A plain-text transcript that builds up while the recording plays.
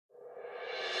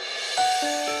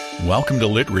Welcome to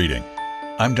Lit Reading.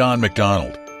 I'm Don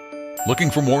McDonald.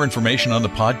 Looking for more information on the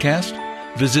podcast?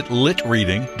 Visit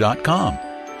litreading.com.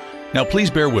 Now please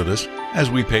bear with us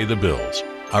as we pay the bills.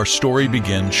 Our story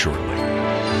begins shortly.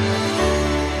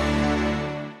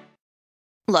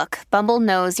 Look, Bumble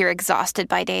knows you're exhausted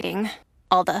by dating.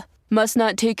 All the, must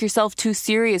not take yourself too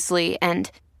seriously,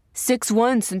 and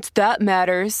 6'1" since that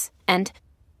matters, and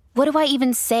what do I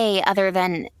even say other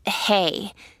than,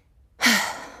 hey?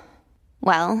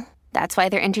 Well, that's why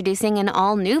they're introducing an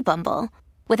all-new Bumble,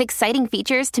 with exciting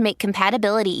features to make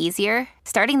compatibility easier,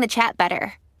 starting the chat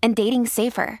better, and dating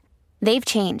safer. They've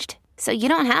changed, so you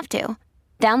don't have to.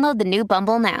 Download the new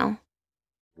Bumble now.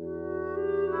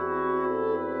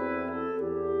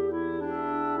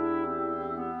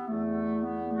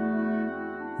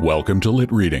 Welcome to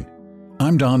Lit Reading.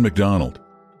 I'm Don McDonald.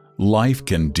 Life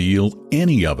can deal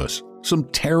any of us some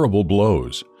terrible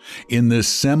blows. In this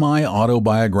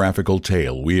semi-autobiographical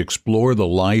tale, we explore the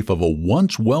life of a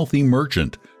once wealthy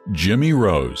merchant, Jimmy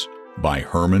Rose, by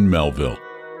Herman Melville.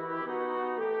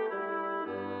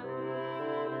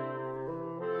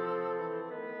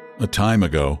 A time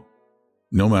ago,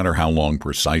 no matter how long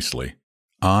precisely,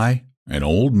 I, an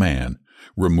old man,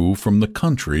 removed from the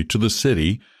country to the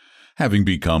city, having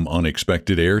become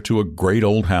unexpected heir to a great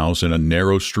old house in a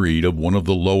narrow street of one of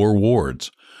the lower wards,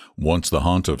 once the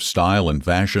haunt of style and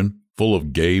fashion, full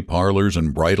of gay parlors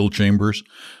and bridal chambers,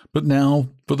 but now,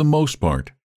 for the most part,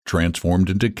 transformed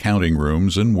into counting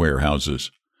rooms and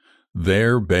warehouses.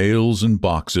 There bales and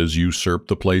boxes usurp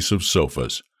the place of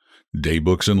sofas.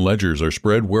 Daybooks and ledgers are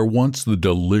spread where once the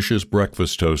delicious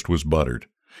breakfast toast was buttered.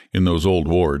 In those old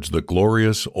wards, the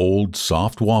glorious old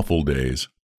soft waffle days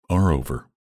are over.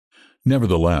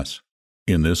 Nevertheless,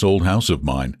 in this old house of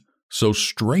mine, so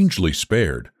strangely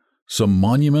spared, some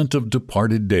monument of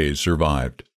departed days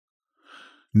survived.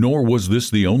 Nor was this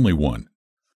the only one.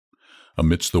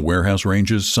 Amidst the warehouse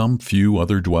ranges, some few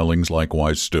other dwellings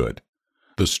likewise stood.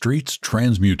 The street's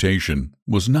transmutation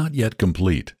was not yet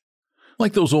complete.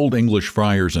 Like those old English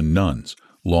friars and nuns,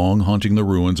 long haunting the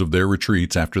ruins of their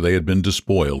retreats after they had been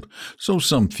despoiled, so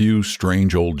some few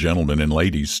strange old gentlemen and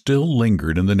ladies still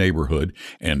lingered in the neighborhood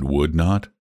and would not,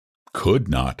 could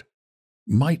not,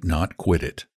 might not quit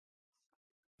it.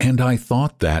 And I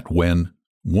thought that when,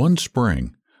 one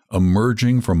spring,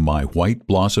 emerging from my white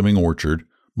blossoming orchard,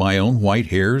 my own white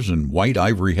hairs and white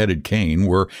ivory-headed cane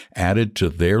were added to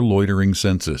their loitering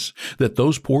census, that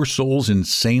those poor souls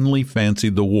insanely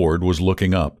fancied the ward was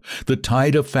looking up, the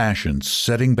tide of fashion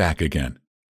setting back again.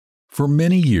 For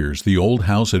many years the old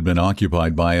house had been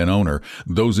occupied by an owner,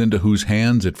 those into whose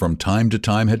hands it from time to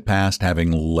time had passed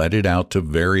having let it out to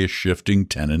various shifting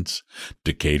tenants,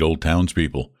 decayed old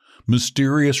townspeople,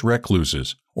 mysterious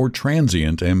recluses, or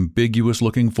transient,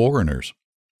 ambiguous-looking foreigners.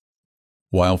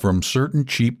 While from certain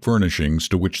cheap furnishings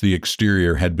to which the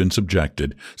exterior had been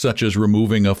subjected, such as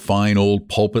removing a fine old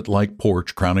pulpit-like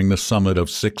porch crowning the summit of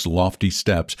 6 lofty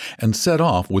steps and set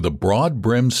off with a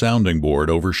broad-brimmed sounding board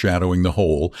overshadowing the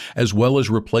whole, as well as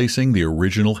replacing the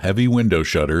original heavy window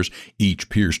shutters, each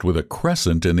pierced with a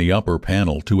crescent in the upper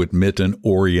panel to admit an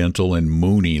oriental and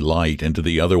moony light into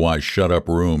the otherwise shut-up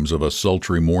rooms of a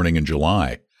sultry morning in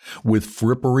July, with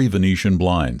frippery Venetian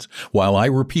blinds, while I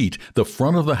repeat, the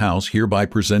front of the house hereby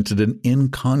presented an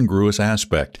incongruous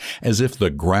aspect, as if the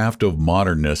graft of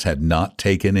modernness had not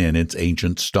taken in its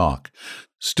ancient stock.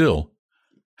 Still,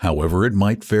 however it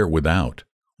might fare without,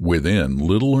 within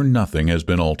little or nothing has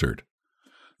been altered.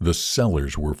 The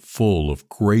cellars were full of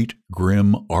great,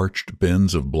 grim, arched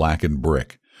bins of blackened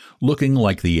brick, looking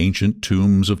like the ancient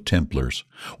tombs of Templars,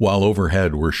 while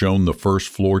overhead were shown the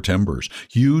first-floor timbers,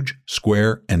 huge,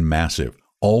 square, and massive,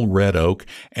 all red oak,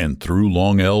 and through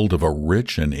long-eld of a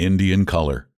rich and Indian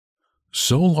color.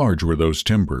 So large were those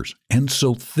timbers, and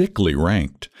so thickly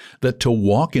ranked, that to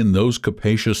walk in those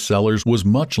capacious cellars was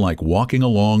much like walking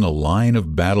along a line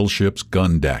of battleship's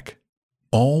gun deck.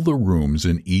 All the rooms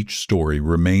in each story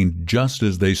remained just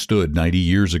as they stood 90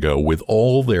 years ago, with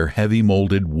all their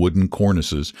heavy-molded wooden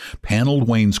cornices, paneled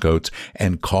wainscots,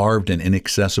 and carved and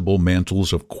inaccessible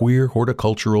mantels of queer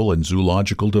horticultural and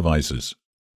zoological devices.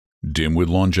 Dim with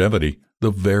longevity,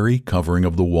 the very covering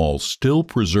of the walls still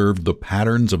preserved the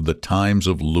patterns of the times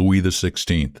of Louis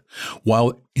XVI,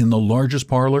 while in the largest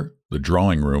parlor, the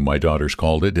drawing room, my daughters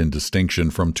called it, in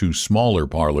distinction from 2 smaller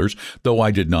parlors, though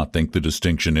I did not think the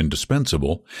distinction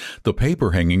indispensable, the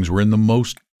paper hangings were in the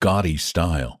most gaudy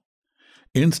style.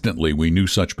 Instantly we knew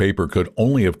such paper could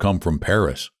only have come from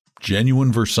Paris,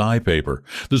 genuine Versailles paper,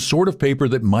 the sort of paper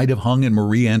that might have hung in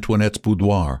Marie Antoinette's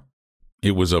boudoir.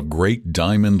 It was of great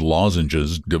diamond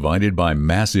lozenges divided by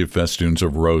massive festoons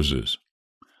of roses.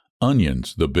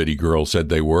 Onions, the Biddy girl said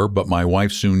they were, but my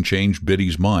wife soon changed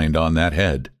Biddy's mind on that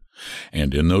head.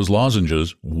 And in those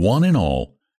lozenges, one and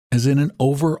all, as in an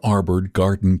over-arbored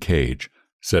garden cage,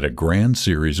 sat a grand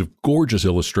series of gorgeous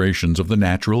illustrations of the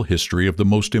natural history of the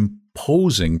most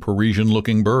imposing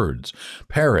Parisian-looking birds,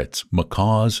 parrots,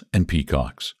 macaws, and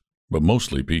peacocks, but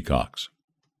mostly peacocks.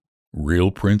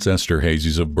 Real Prince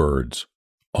Esterházys of birds,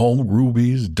 all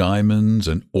rubies, diamonds,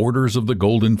 and orders of the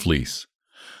golden fleece.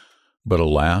 But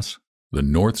alas, the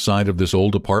north side of this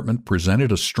old apartment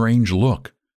presented a strange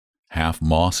look, half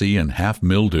mossy and half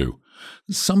mildew,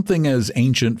 something as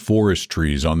ancient forest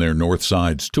trees on their north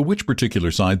sides, to which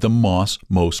particular side the moss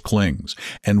most clings,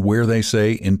 and where they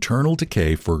say internal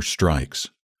decay first strikes.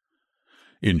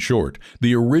 In short,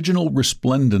 the original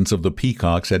resplendence of the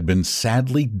peacocks had been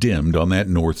sadly dimmed on that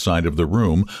north side of the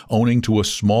room, owing to a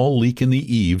small leak in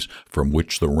the eaves from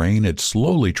which the rain had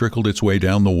slowly trickled its way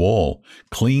down the wall,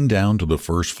 clean down to the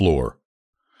first floor.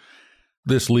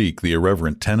 This leak the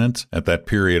irreverent tenants, at that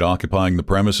period occupying the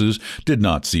premises, did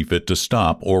not see fit to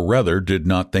stop, or rather did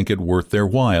not think it worth their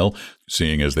while,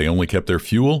 seeing as they only kept their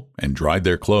fuel and dried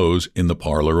their clothes in the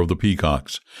parlor of the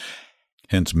peacocks.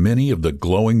 Hence many of the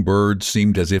glowing birds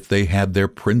seemed as if they had their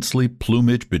princely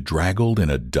plumage bedraggled in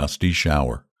a dusty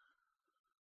shower.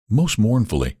 Most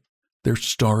mournfully, their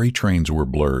starry trains were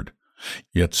blurred,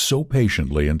 yet so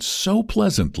patiently and so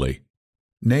pleasantly,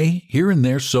 nay, here and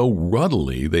there so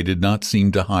ruddily they did not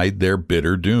seem to hide their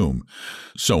bitter doom.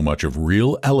 So much of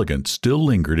real elegance still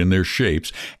lingered in their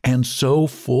shapes, and so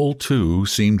full, too,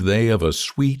 seemed they of a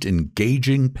sweet,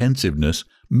 engaging pensiveness,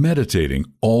 meditating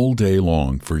all day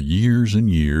long for years and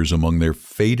years among their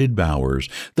faded bowers,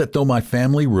 that though my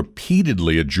family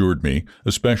repeatedly adjured me,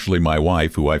 especially my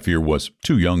wife, who I fear was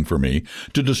too young for me,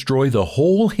 to destroy the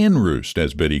whole hen roost,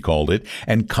 as Biddy called it,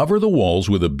 and cover the walls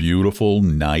with a beautiful,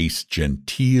 nice,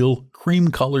 genteel,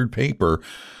 cream-colored paper,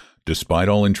 despite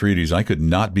all entreaties I could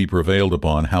not be prevailed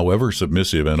upon, however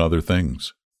submissive in other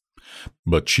things.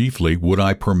 But chiefly would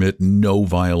I permit no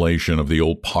violation of the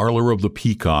old parlor of the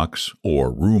peacocks,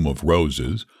 or room of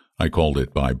roses, I called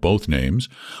it by both names,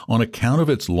 on account of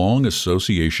its long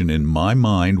association in my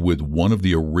mind with one of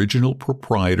the original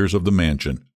proprietors of the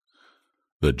mansion,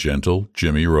 the gentle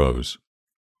Jimmy Rose.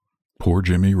 Poor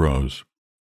Jimmy Rose.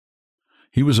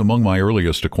 He was among my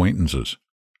earliest acquaintances.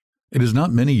 It is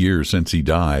not many years since he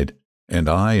died, and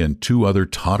I and two other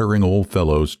tottering old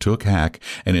fellows took hack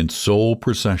and in sole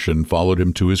procession followed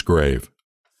him to his grave.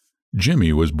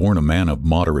 Jimmy was born a man of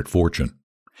moderate fortune.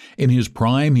 In his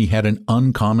prime he had an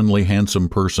uncommonly handsome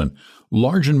person,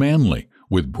 large and manly,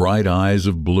 with bright eyes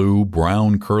of blue,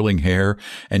 brown curling hair,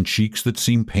 and cheeks that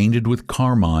seemed painted with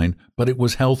carmine, but it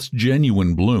was health's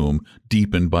genuine bloom,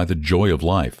 deepened by the joy of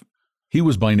life. He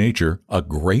was by nature a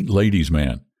great ladies'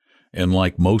 man, and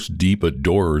like most deep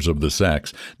adorers of the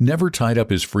sex, never tied up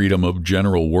his freedom of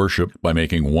general worship by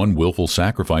making one willful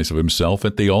sacrifice of himself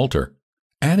at the altar.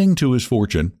 Adding to his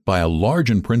fortune by a large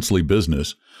and princely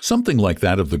business, something like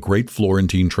that of the great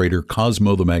Florentine trader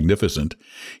Cosmo the Magnificent,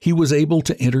 he was able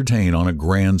to entertain on a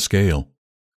grand scale.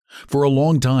 For a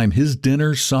long time his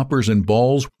dinners, suppers, and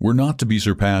balls were not to be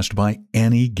surpassed by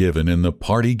any given in the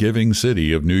party-giving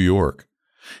city of New York.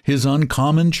 His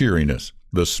uncommon cheeriness,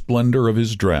 the splendor of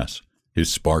his dress,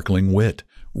 his sparkling wit,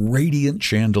 radiant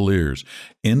chandeliers,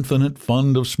 infinite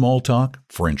fund of small talk,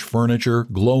 French furniture,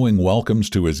 glowing welcomes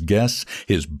to his guests,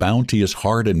 his bounteous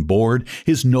heart and board,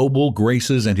 his noble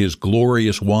graces, and his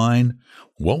glorious wine.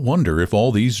 What wonder if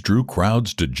all these drew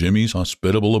crowds to Jimmy's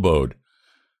hospitable abode?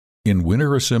 In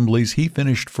winter assemblies he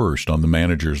finished first on the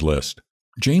manager's list.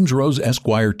 James Rose,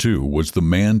 Esquire, too, was the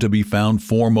man to be found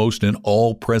foremost in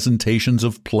all presentations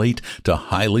of plate to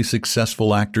highly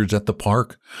successful actors at the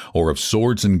park, or of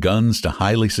swords and guns to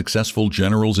highly successful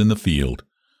generals in the field.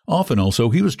 Often also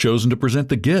he was chosen to present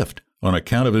the gift, on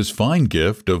account of his fine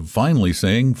gift of finely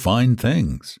saying fine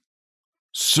things.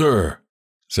 "Sir,"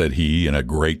 said he in a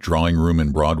great drawing-room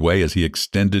in Broadway as he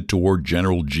extended toward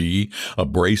General G a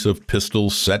brace of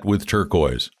pistols set with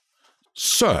turquoise.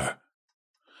 "Sir,"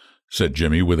 said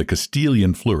Jimmy with a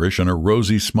Castilian flourish and a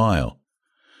rosy smile,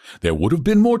 "there would have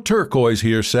been more turquoise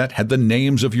here set had the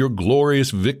names of your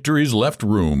glorious victories left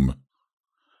room."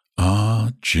 Ah,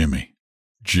 Jimmy,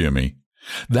 Jimmy,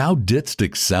 thou didst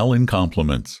excel in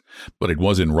compliments, but it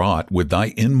was in wrought with thy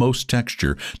inmost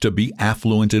texture to be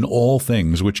affluent in all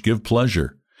things which give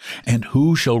pleasure. And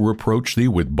who shall reproach thee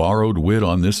with borrowed wit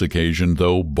on this occasion,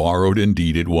 though borrowed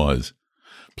indeed it was?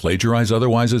 Plagiarize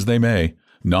otherwise as they may,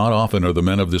 not often are the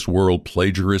men of this world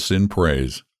plagiarists in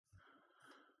praise.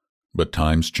 But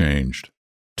times changed.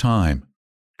 Time,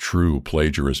 true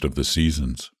plagiarist of the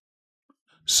seasons.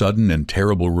 Sudden and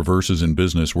terrible reverses in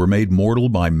business were made mortal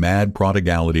by mad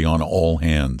prodigality on all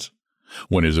hands.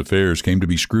 When his affairs came to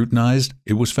be scrutinized,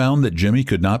 it was found that Jimmy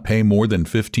could not pay more than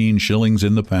 15 shillings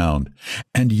in the pound,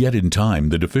 and yet in time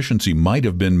the deficiency might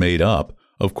have been made up,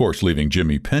 of course leaving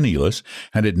Jimmy penniless,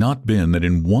 had it not been that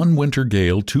in one winter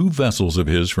gale 2 vessels of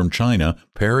his from China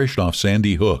perished off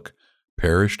Sandy Hook,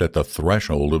 perished at the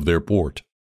threshold of their port.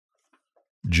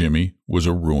 Jimmy was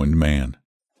a ruined man.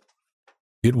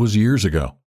 It was years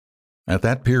ago. At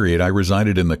that period I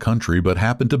resided in the country but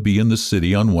happened to be in the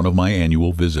city on one of my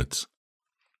annual visits.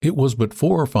 It was but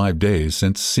 4 or 5 days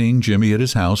since seeing Jimmy at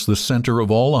his house the center of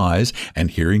all eyes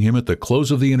and hearing him at the close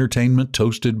of the entertainment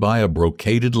toasted by a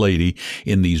brocaded lady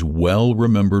in these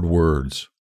well-remembered words: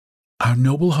 "Our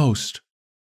noble host,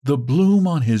 the bloom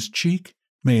on his cheek,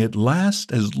 may it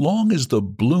last as long as the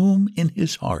bloom in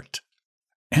his heart."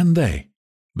 And they,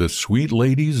 the sweet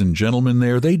ladies and gentlemen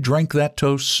there, they drank that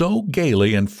toast so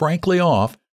gaily and frankly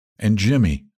off, and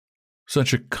Jimmy,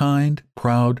 such a kind,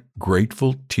 proud,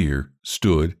 grateful tear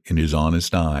stood in his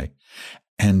honest eye,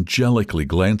 angelically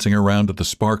glancing around at the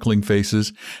sparkling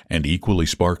faces and equally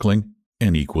sparkling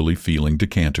and equally feeling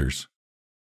decanters.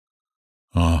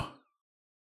 Ah,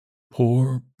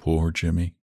 poor, poor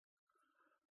Jimmy.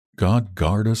 God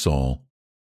guard us all.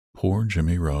 Poor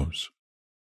Jimmy Rose.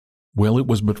 Well, it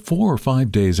was but 4 or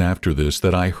 5 days after this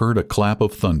that I heard a clap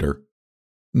of thunder.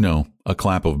 No, a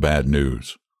clap of bad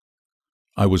news.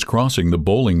 I was crossing the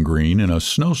bowling green in a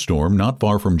snowstorm not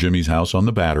far from Jimmy's house on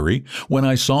the Battery when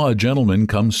I saw a gentleman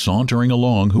come sauntering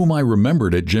along whom I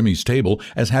remembered at Jimmy's table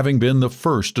as having been the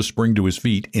first to spring to his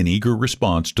feet in eager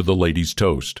response to the lady's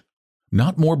toast.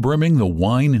 Not more brimming the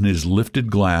wine in his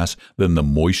lifted glass than the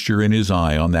moisture in his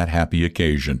eye on that happy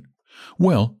occasion.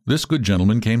 Well, this good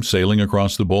gentleman came sailing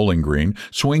across the bowling green,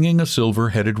 swinging a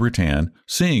silver-headed rattan.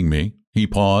 Seeing me, he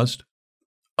paused.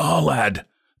 "Ah, lad,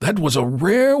 that was a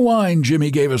rare wine Jimmy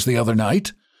gave us the other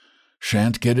night.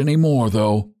 Shan't get any more,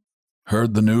 though.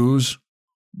 Heard the news?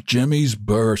 Jimmy's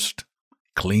burst.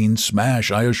 Clean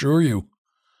smash, I assure you.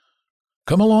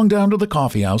 Come along down to the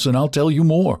coffee-house and I'll tell you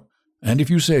more. And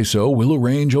if you say so, we'll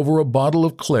arrange over a bottle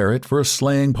of claret for a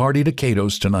sleighing party to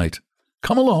Cato's tonight.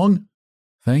 Come along."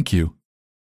 "Thank you,"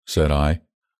 said I.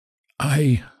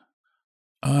 I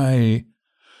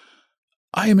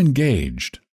am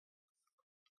engaged."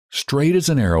 Straight as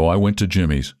an arrow I went to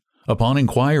Jimmy's. Upon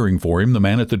inquiring for him, the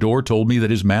man at the door told me that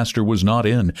his master was not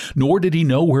in, nor did he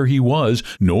know where he was,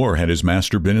 nor had his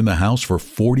master been in the house for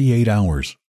 48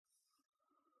 hours.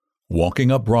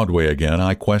 Walking up Broadway again,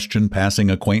 I questioned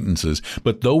passing acquaintances,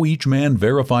 but though each man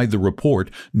verified the report,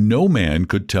 no man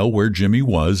could tell where Jimmy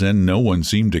was, and no one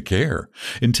seemed to care,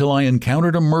 until I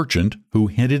encountered a merchant who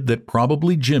hinted that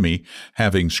probably Jimmy,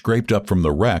 having scraped up from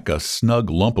the wreck a snug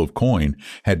lump of coin,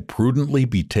 had prudently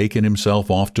betaken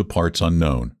himself off to parts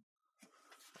unknown.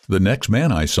 The next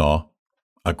man I saw,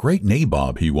 a great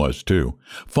nabob he was too,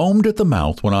 foamed at the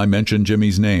mouth when I mentioned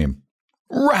Jimmy's name.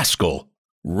 "Rascal!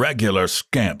 Regular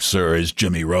scamp, sir, is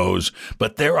Jimmy Rose,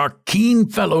 but there are keen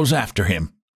fellows after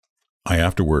him." I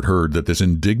afterward heard that this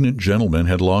indignant gentleman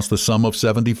had lost the sum of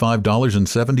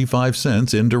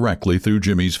 $75.75 indirectly through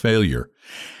Jimmy's failure.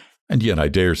 And yet I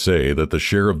dare say that the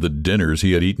share of the dinners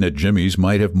he had eaten at Jimmy's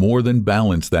might have more than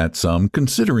balanced that sum,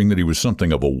 considering that he was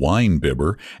something of a wine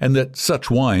bibber, and that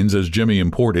such wines as Jimmy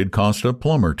imported cost a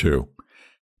plum or two.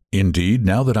 Indeed,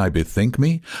 now that I bethink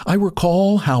me, I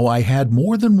recall how I had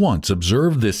more than once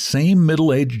observed this same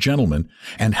middle-aged gentleman,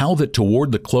 and how that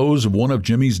toward the close of one of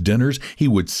Jimmy's dinners he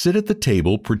would sit at the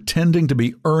table pretending to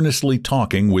be earnestly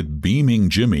talking with beaming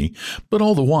Jimmy, but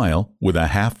all the while, with a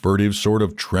half-furtive sort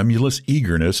of tremulous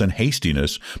eagerness and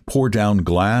hastiness, pour down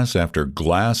glass after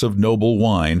glass of noble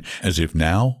wine, as if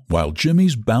now, while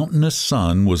Jimmy's bounteous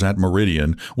sun was at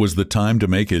meridian, was the time to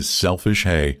make his selfish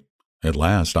hay. At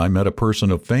last I met a person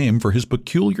of fame for his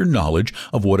peculiar knowledge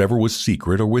of whatever was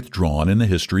secret or withdrawn in the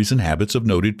histories and habits of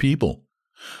noted people.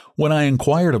 When I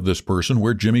inquired of this person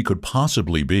where Jimmy could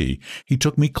possibly be, he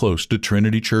took me close to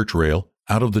Trinity Church rail,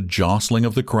 out of the jostling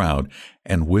of the crowd,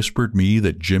 and whispered me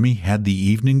that Jimmy had the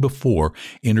evening before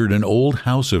entered an old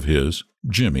house of his,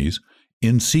 Jimmy's,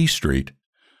 in C Street,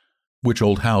 which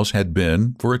old house had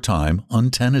been, for a time,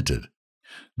 untenanted.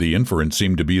 The inference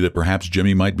seemed to be that perhaps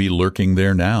Jimmy might be lurking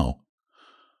there now.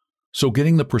 So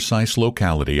getting the precise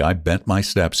locality, I bent my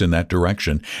steps in that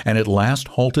direction, and at last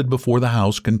halted before the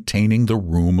house containing the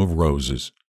Room of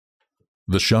Roses.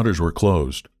 The shutters were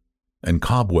closed, and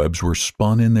cobwebs were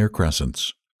spun in their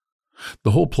crescents.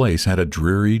 The whole place had a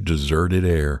dreary, deserted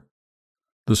air.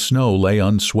 The snow lay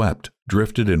unswept,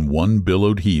 drifted in one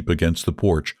billowed heap against the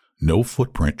porch, no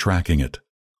footprint tracking it.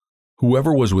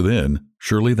 Whoever was within,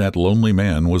 surely that lonely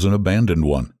man was an abandoned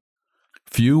one.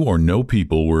 Few or no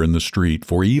people were in the street,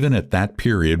 for even at that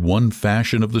period one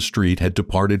fashion of the street had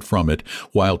departed from it,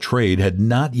 while trade had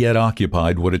not yet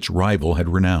occupied what its rival had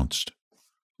renounced.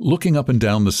 Looking up and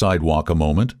down the sidewalk a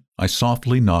moment, I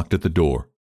softly knocked at the door.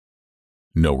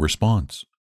 No response.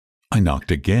 I knocked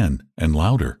again and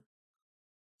louder.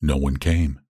 No one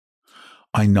came.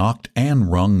 I knocked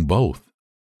and rung both.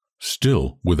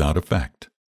 Still without effect.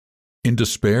 In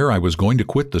despair, I was going to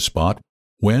quit the spot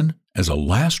when, as a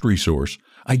last resource,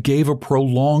 I gave a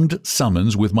prolonged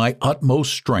summons with my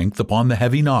utmost strength upon the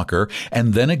heavy knocker,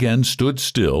 and then again stood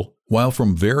still, while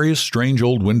from various strange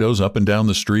old windows up and down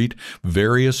the street,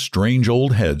 various strange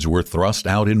old heads were thrust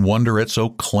out in wonder at so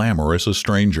clamorous a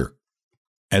stranger.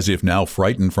 As if now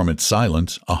frightened from its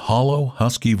silence, a hollow,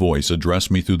 husky voice addressed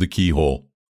me through the keyhole.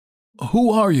 "Who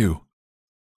are you?"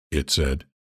 it said.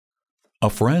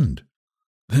 "A friend."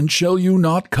 "Then shall you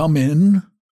not come in?"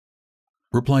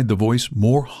 replied the voice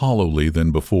more hollowly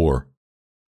than before.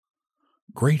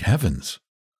 Great heavens!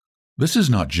 This is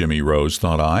not Jimmy Rose,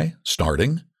 thought I,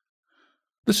 starting.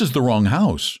 This is the wrong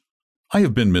house. I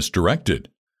have been misdirected.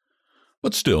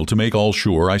 But still, to make all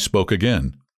sure, I spoke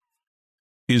again.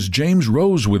 "Is James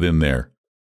Rose within there?"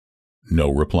 No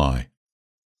reply.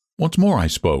 Once more I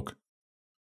spoke.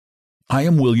 "I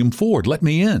am William Ford. Let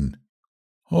me in."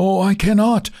 "Oh, I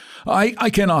cannot. I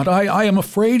cannot. I am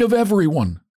afraid of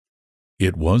everyone."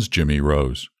 It was Jimmy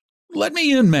Rose. "Let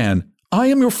me in, man. I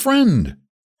am your friend."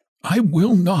 "I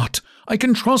will not. I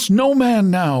can trust no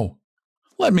man now."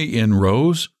 "Let me in,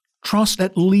 Rose. Trust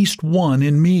at least one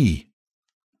in me."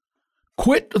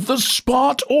 "Quit the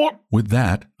spot, or—" With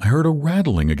that, I heard a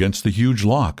rattling against the huge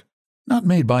lock, not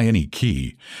made by any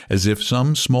key, as if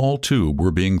some small tube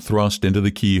were being thrust into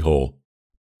the keyhole.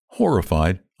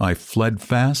 Horrified, I fled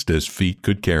fast as feet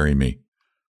could carry me.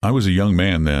 I was a young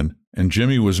man then, and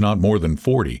Jimmy was not more than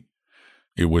 40.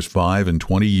 It was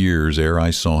 25 years ere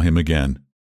I saw him again.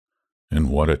 And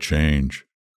what a change!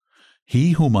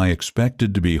 He whom I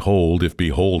expected to behold, if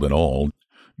behold at all,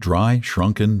 dry,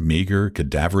 shrunken, meager,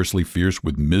 cadaverously fierce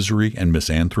with misery and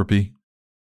misanthropy.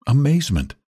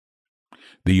 Amazement!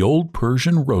 The old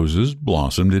Persian roses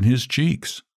blossomed in his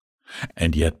cheeks.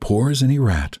 And yet poor as any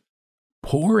rat.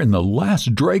 Poor in the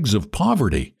last dregs of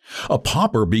poverty, a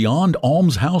pauper beyond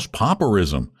almshouse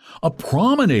pauperism, a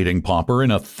promenading pauper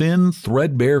in a thin,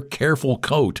 threadbare, careful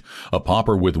coat, a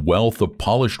pauper with wealth of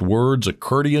polished words, a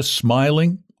courteous,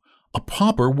 smiling, a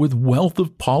pauper with wealth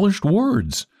of polished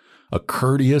words, a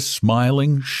courteous,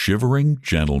 smiling, shivering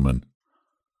gentleman.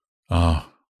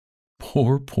 Ah,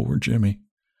 poor, poor Jimmy.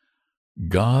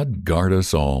 God guard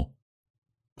us all.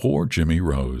 Poor Jimmy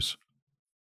Rose.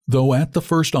 Though at the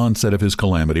first onset of his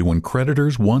calamity, when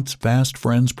creditors, once fast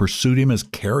friends, pursued him as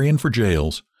carrion for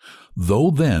jails, though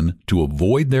then, to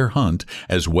avoid their hunt,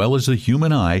 as well as the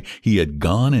human eye, he had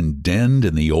gone and denned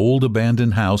in the old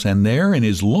abandoned house, and there, in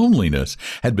his loneliness,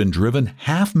 had been driven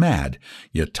half mad,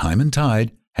 yet time and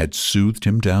tide had soothed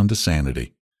him down to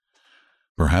sanity.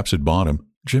 Perhaps at bottom,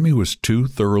 Jimmy was too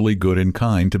thoroughly good and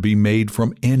kind to be made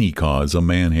from any cause a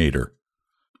man-hater,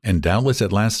 and doubtless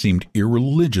at last seemed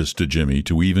irreligious to Jimmy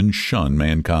to even shun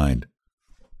mankind.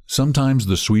 Sometimes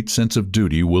the sweet sense of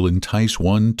duty will entice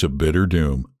one to bitter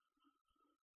doom.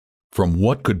 From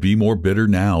what could be more bitter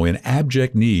now, in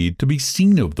abject need, to be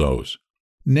seen of those,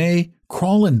 nay,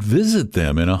 crawl and visit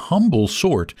them in a humble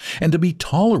sort, and to be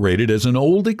tolerated as an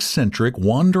old eccentric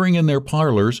wandering in their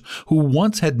parlors, who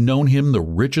once had known him the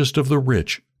richest of the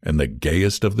rich and the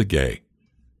gayest of the gay.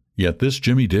 Yet this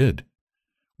Jimmy did.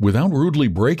 Without rudely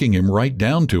breaking him right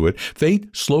down to it,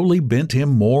 fate slowly bent him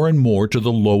more and more to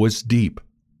the lowest deep.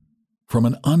 From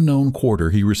an unknown quarter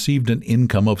he received an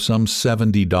income of some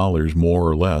 $70 more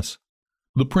or less.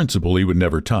 The principal he would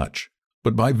never touch,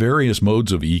 but by various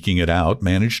modes of eking it out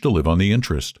managed to live on the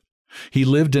interest. He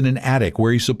lived in an attic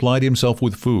where he supplied himself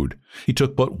with food. He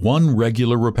took but one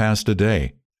regular repast a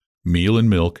day, meal and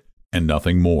milk, and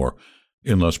nothing more,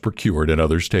 unless procured at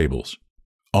others' tables.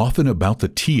 Often about the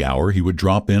tea hour he would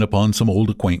drop in upon some old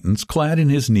acquaintance clad in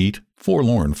his neat,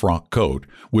 forlorn frock coat,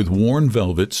 with worn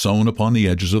velvet sewn upon the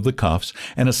edges of the cuffs,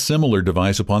 and a similar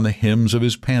device upon the hems of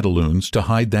his pantaloons to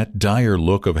hide that dire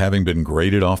look of having been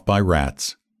grated off by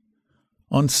rats.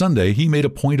 On Sunday he made a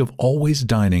point of always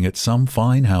dining at some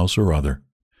fine house or other.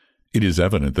 It is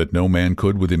evident that no man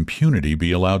could with impunity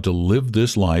be allowed to live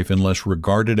this life unless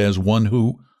regarded as one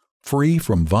who, free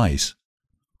from vice,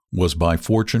 was by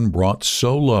fortune brought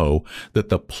so low that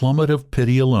the plummet of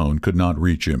pity alone could not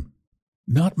reach him.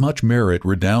 Not much merit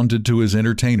redounded to his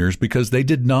entertainers because they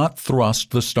did not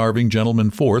thrust the starving gentleman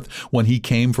forth when he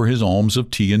came for his alms of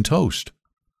tea and toast.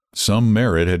 Some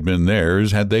merit had been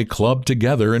theirs had they clubbed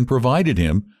together and provided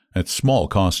him, at small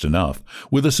cost enough,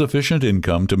 with a sufficient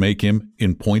income to make him,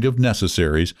 in point of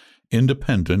necessaries,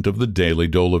 independent of the daily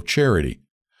dole of charity.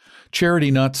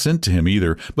 Charity not sent to him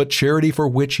either, but charity for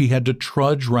which he had to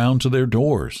trudge round to their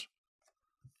doors.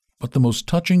 But the most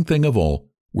touching thing of all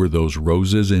were those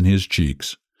roses in his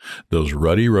cheeks, those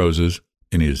ruddy roses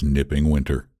in his nipping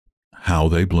winter. How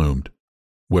they bloomed!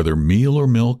 Whether meal or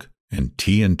milk and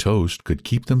tea and toast could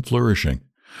keep them flourishing,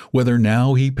 whether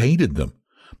now he painted them,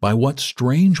 by what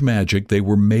strange magic they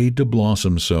were made to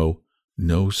blossom so,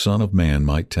 no son of man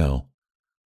might tell.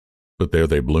 But there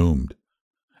they bloomed,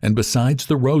 and besides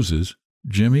the roses,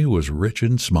 Jimmy was rich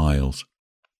in smiles.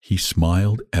 He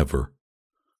smiled ever.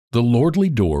 The lordly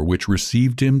door which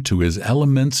received him to his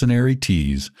eleemosynary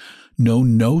teas knew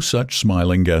no such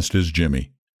smiling guest as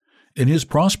Jimmy. In his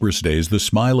prosperous days the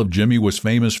smile of Jimmy was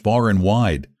famous far and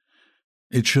wide.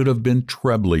 It should have been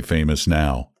trebly famous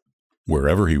now.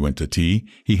 Wherever he went to tea,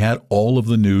 he had all of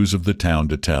the news of the town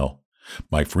to tell.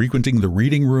 By frequenting the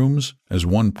reading rooms, as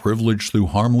one privileged through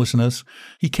harmlessness,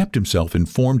 he kept himself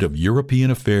informed of European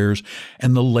affairs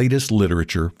and the latest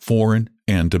literature, foreign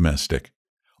and domestic.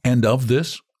 And of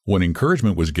this, when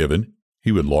encouragement was given,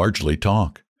 he would largely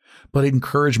talk. But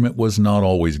encouragement was not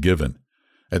always given.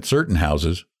 At certain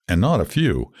houses, and not a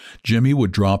few, Jimmy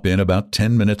would drop in about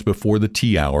 10 minutes before the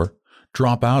tea hour,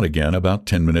 drop out again about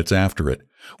 10 minutes after it,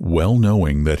 well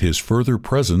knowing that his further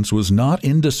presence was not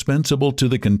indispensable to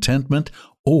the contentment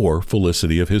or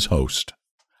felicity of his host.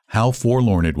 How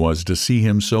forlorn it was to see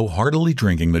him so heartily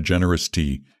drinking the generous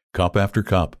tea, cup after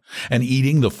cup, and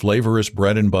eating the flavorous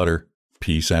bread and butter,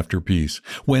 piece after piece,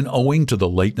 when owing to the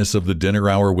lateness of the dinner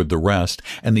hour with the rest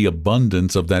and the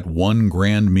abundance of that one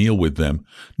grand meal with them,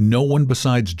 no one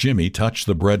besides Jimmy touched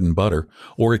the bread and butter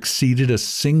or exceeded a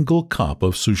single cup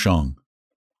of souchong.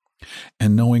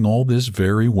 And knowing all this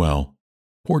very well,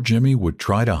 poor Jimmy would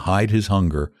try to hide his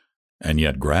hunger, and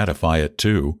yet gratify it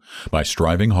too, by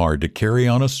striving hard to carry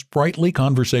on a sprightly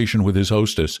conversation with his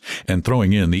hostess, and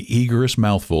throwing in the eagerest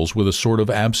mouthfuls with a sort of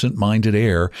absent-minded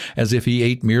air, as if he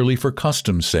ate merely for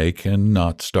custom's sake and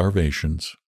not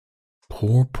starvation's.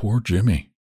 Poor Jimmy!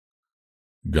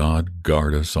 God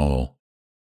guard us all.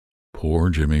 Poor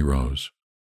Jimmy Rose.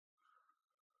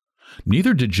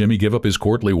 Neither did Jimmy give up his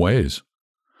courtly ways.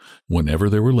 Whenever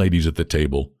there were ladies at the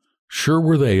table, sure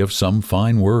were they of some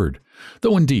fine word,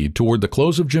 though indeed toward the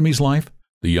close of Jimmy's life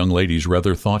the young ladies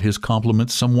rather thought his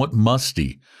compliments somewhat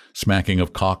musty, smacking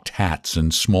of cocked hats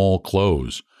and small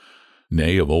clothes,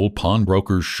 nay, of old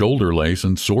pawnbrokers' shoulder lace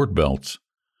and sword belts.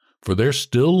 For there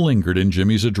still lingered in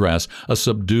Jimmy's address a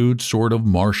subdued sort of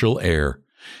martial air,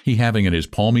 he having in his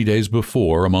palmy days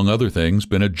before, among other things,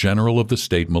 been a general of the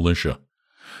state militia.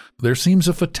 There seems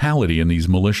a fatality in these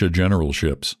militia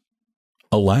generalships.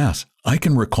 Alas, I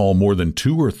can recall more than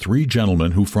 2 or 3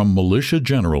 gentlemen who from militia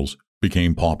generals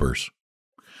became paupers.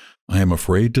 I am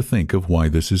afraid to think of why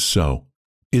this is so.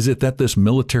 Is it that this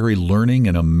military learning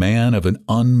in a man of an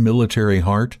unmilitary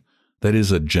heart, that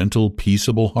is, a gentle,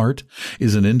 peaceable heart,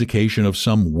 is an indication of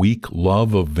some weak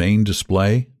love of vain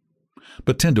display?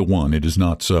 But 10 to 1 it is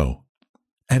not so.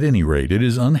 At any rate, it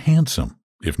is unhandsome,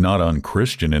 if not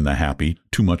unchristian in the happy,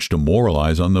 too much to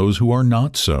moralize on those who are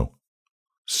not so.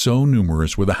 So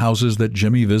numerous were the houses that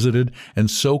Jimmy visited,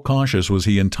 and so cautious was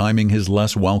he in timing his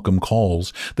less welcome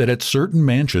calls, that at certain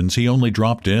mansions he only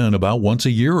dropped in about once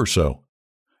a year or so.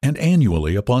 And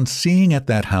annually, upon seeing at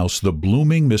that house the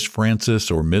blooming Miss Frances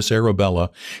or Miss Arabella,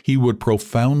 he would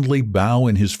profoundly bow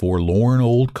in his forlorn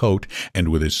old coat, and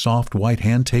with his soft white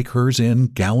hand take hers in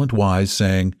gallant wise,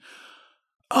 saying,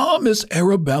 "Ah, Miss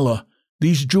Arabella,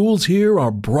 these jewels here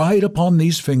are bright upon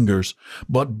these fingers,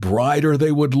 but brighter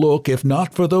they would look if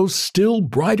not for those still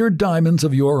brighter diamonds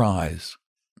of your eyes.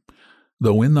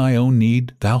 Though in thy own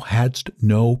need thou hadst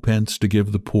no pence to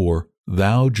give the poor,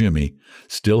 thou, Jimmy,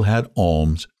 still had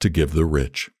alms to give the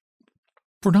rich.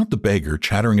 For not the beggar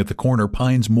chattering at the corner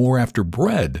pines more after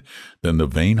bread than the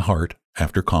vain heart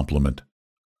after compliment.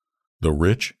 The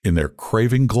rich in their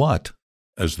craving glut,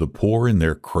 as the poor in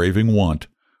their craving want,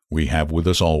 we have with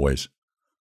us always."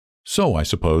 So, I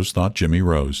suppose, thought Jimmy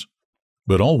Rose.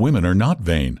 But all women are not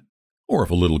vain, or if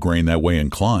a little grain that way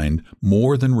inclined,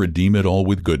 more than redeem it all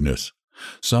with goodness.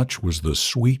 Such was the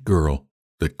sweet girl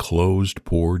that closed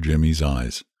poor Jimmy's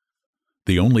eyes.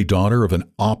 The only daughter of an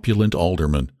opulent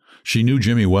alderman, she knew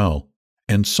Jimmy well,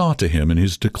 and saw to him in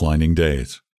his declining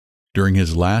days. During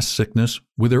his last sickness,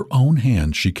 with her own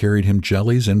hands she carried him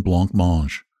jellies and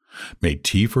blancmange, made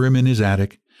tea for him in his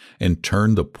attic, and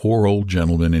turned the poor old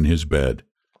gentleman in his bed.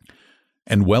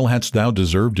 And well hadst thou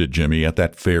deserved it, Jimmy, at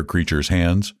that fair creature's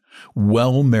hands,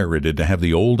 well merited to have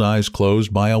the old eyes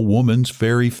closed by a woman's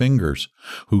fairy fingers,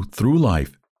 who through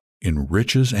life, in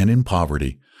riches and in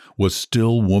poverty, was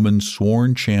still woman's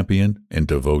sworn champion and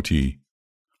devotee.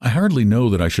 I hardly know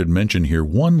that I should mention here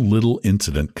one little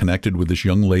incident connected with this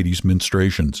young lady's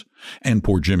ministrations and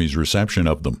poor Jimmy's reception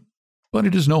of them, but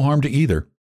it is no harm to either.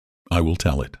 I will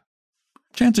tell it.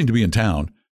 Chancing to be in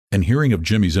town and hearing of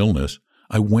Jimmy's illness,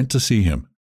 I went to see him,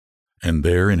 and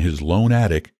there in his lone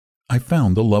attic I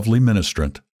found the lovely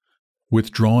ministrant.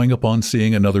 Withdrawing upon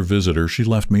seeing another visitor, she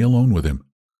left me alone with him.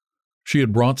 She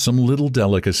had brought some little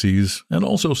delicacies and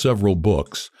also several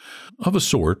books, of a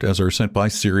sort as are sent by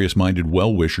serious-minded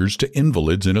well-wishers to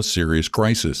invalids in a serious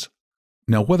crisis.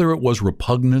 Now, whether it was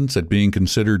repugnance at being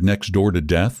considered next door to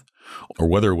death, or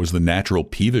whether it was the natural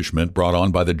peevishment brought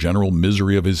on by the general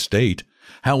misery of his state,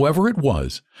 however it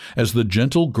was, as the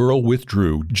gentle girl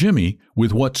withdrew, Jimmy,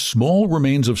 with what small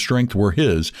remains of strength were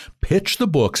his, pitched the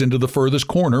books into the furthest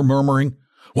corner, murmuring,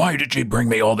 "Why did she bring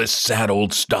me all this sad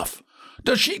old stuff?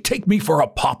 Does she take me for a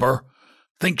pauper?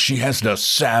 Thinks she has to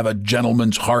salve a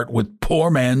gentleman's heart with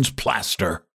poor man's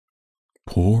plaster."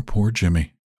 Poor, poor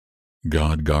Jimmy.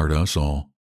 God guard us all.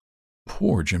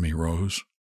 Poor Jimmy Rose.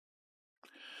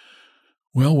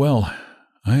 Well,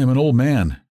 I am an old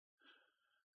man,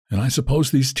 and I suppose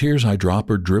these tears I drop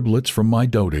are driblets from my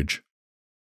dotage.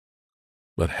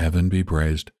 But heaven be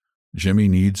praised, Jimmy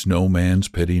needs no man's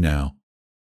pity now.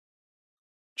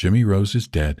 Jimmy Rose is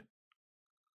dead.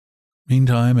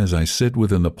 Meantime, as I sit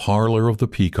within the parlor of the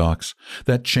Peacocks,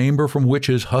 that chamber from which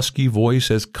his husky voice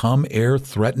has come ere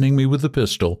threatening me with the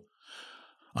pistol,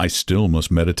 I still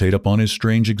must meditate upon his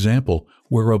strange example,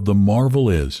 whereof the marvel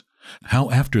is, how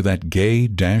after that gay,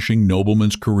 dashing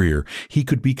nobleman's career he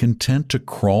could be content to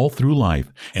crawl through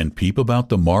life and peep about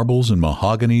the marbles and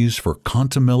mahoganies for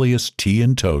contumelious tea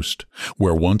and toast,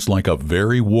 where once like a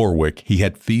very Warwick he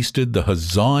had feasted the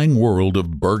huzzahing world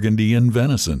of Burgundy and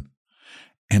venison.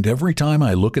 And every time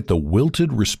I look at the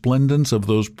wilted resplendence of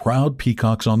those proud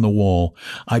peacocks on the wall,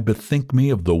 I bethink me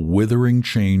of the withering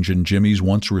change in Jimmy's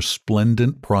once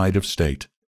resplendent pride of state.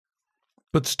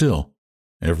 But still,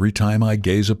 every time I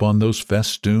gaze upon those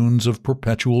festoons of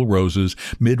perpetual roses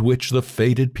mid which the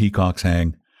faded peacocks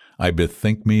hang, I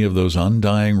bethink me of those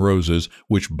undying roses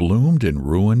which bloomed and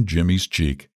ruined Jimmy's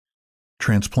cheek.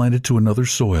 Transplanted to another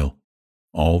soil,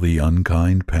 all the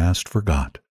unkind past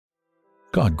forgot.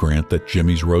 God grant that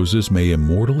Jimmy's roses may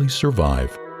immortally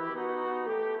survive.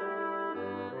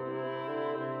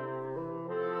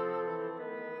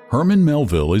 Herman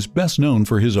Melville is best known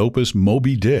for his opus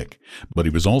Moby Dick, but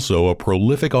he was also a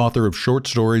prolific author of short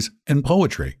stories and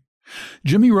poetry.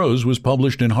 Jimmy Rose was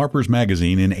published in Harper's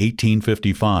Magazine in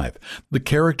 1855. The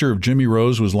character of Jimmy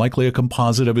Rose was likely a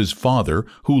composite of his father,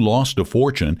 who lost a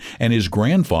fortune, and his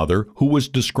grandfather, who was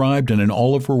described in an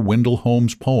Oliver Wendell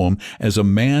Holmes poem as a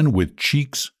man with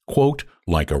cheeks, quote,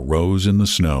 like a rose in the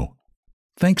snow.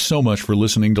 Thanks so much for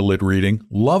listening to Lit Reading.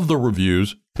 Love the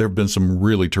reviews. There have been some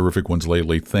really terrific ones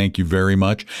lately. Thank you very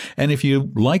much. And if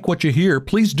you like what you hear,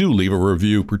 please do leave a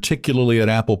review, particularly at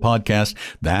Apple Podcasts.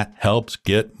 That helps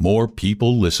get more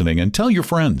people listening. And tell your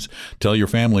friends, tell your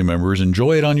family members,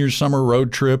 enjoy it on your summer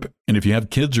road trip. And if you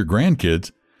have kids or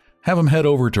grandkids, have them head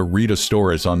over to Rita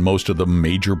Storis on most of the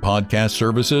major podcast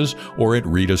services or at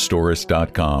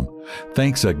ritastoris.com.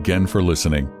 Thanks again for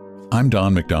listening. I'm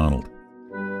Don McDonald.